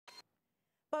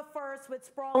But first, with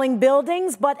sprawling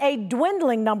buildings, but a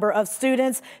dwindling number of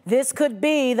students, this could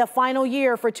be the final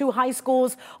year for two high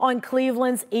schools on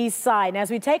Cleveland's east side. And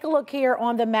as we take a look here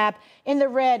on the map, in the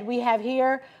red, we have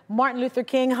here Martin Luther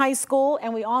King High School,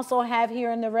 and we also have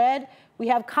here in the red, we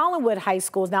have Collinwood High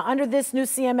Schools. Now, under this new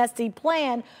CMSD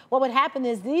plan, what would happen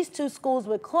is these two schools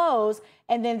would close,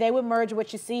 and then they would merge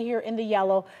what you see here in the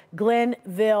yellow,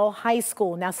 Glenville High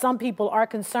School. Now, some people are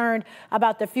concerned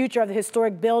about the future of the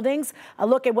historic buildings. A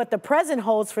look at what the present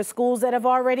holds for schools that have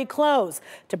already closed.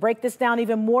 To break this down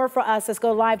even more for us, let's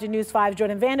go live to News 5's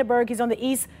Jordan Vandenberg. He's on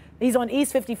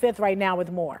East 55th right now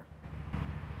with more.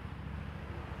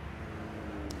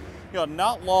 You know,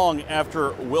 not long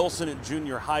after Wilson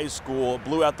Junior High School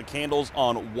blew out the candles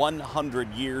on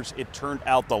 100 years, it turned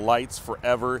out the lights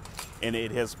forever, and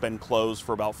it has been closed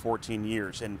for about 14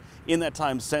 years. And in that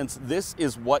time since, this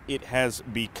is what it has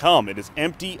become. It is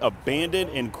empty,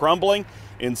 abandoned, and crumbling.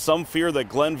 And some fear that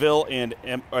Collinwood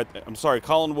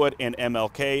and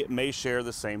MLK may share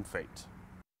the same fate.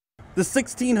 The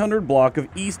 1600 block of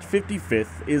East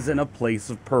 55th is in a place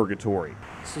of purgatory.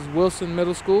 This is Wilson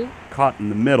Middle School. Caught in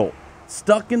the middle,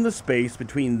 stuck in the space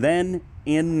between then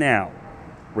and now.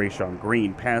 Rayshawn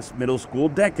Green passed middle school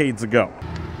decades ago.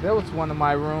 That was one of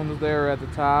my rooms there at the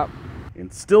top.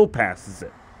 And still passes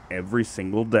it every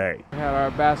single day. We had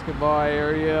our basketball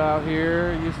area out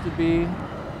here, it used to be.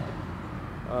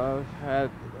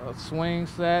 Had swing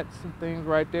sets and things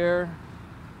right there.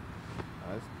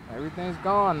 Everything's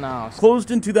gone now.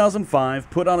 Closed in 2005,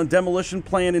 put on a demolition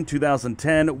plan in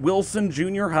 2010, Wilson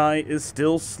Junior High is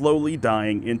still slowly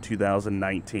dying in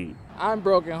 2019. I'm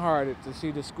brokenhearted to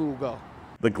see the school go.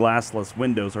 The glassless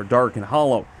windows are dark and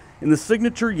hollow, and the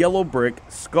signature yellow brick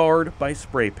scarred by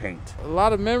spray paint. A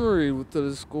lot of memory to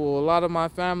the school. A lot of my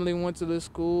family went to this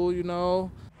school, you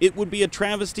know. It would be a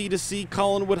travesty to see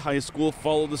Collinwood High School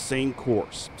follow the same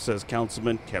course, says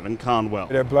Councilman Kevin Conwell.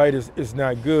 That blight is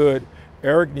not good.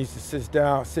 Eric needs to sit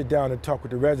down and talk with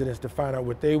the residents to find out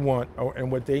what they want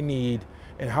and what they need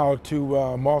and how to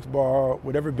mothball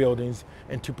whatever buildings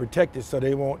and to protect it so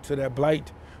that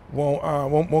blight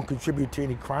won't contribute to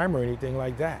any crime or anything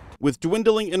like that. With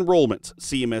dwindling enrollments,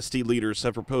 CMSD leaders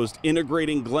have proposed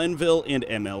integrating Glenville and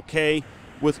MLK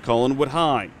with Collinwood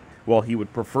High. While he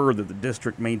would prefer that the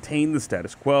district maintain the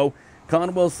status quo,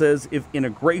 Conwell says if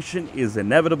integration is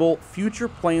inevitable, future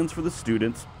plans for the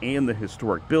students and the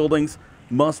historic buildings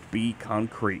must be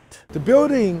concrete. The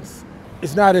buildings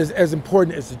is not as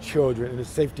important as the children and the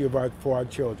safety for our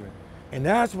children. And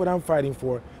that's what I'm fighting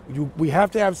for. We have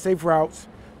to have safe routes.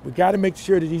 We got to make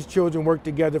sure that these children work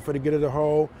together for the good of the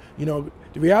whole. You know,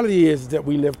 the reality is that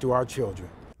we live through our children.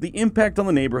 The impact on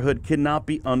the neighborhood cannot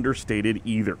be understated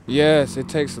either. Yes, it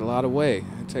takes a lot away.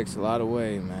 It takes a lot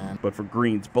away, man. But for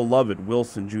Green's beloved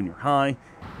Wilson Junior High,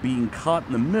 being caught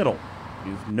in the middle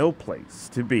is no place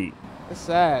to be. It's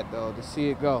sad, though, to see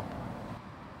it go.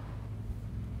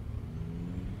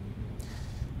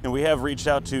 And we have reached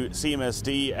out to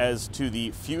CMSD as to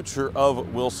the future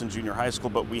of Wilson Junior High School,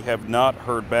 but we have not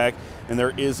heard back. And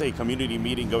there is a community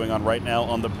meeting going on right now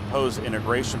on the proposed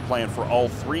integration plan for all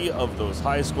three of those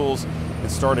high schools.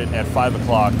 It started at 5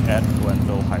 o'clock at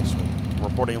Glenville High School.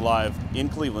 Reporting live in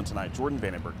Cleveland tonight, Jordan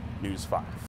Vandenberg, News 5.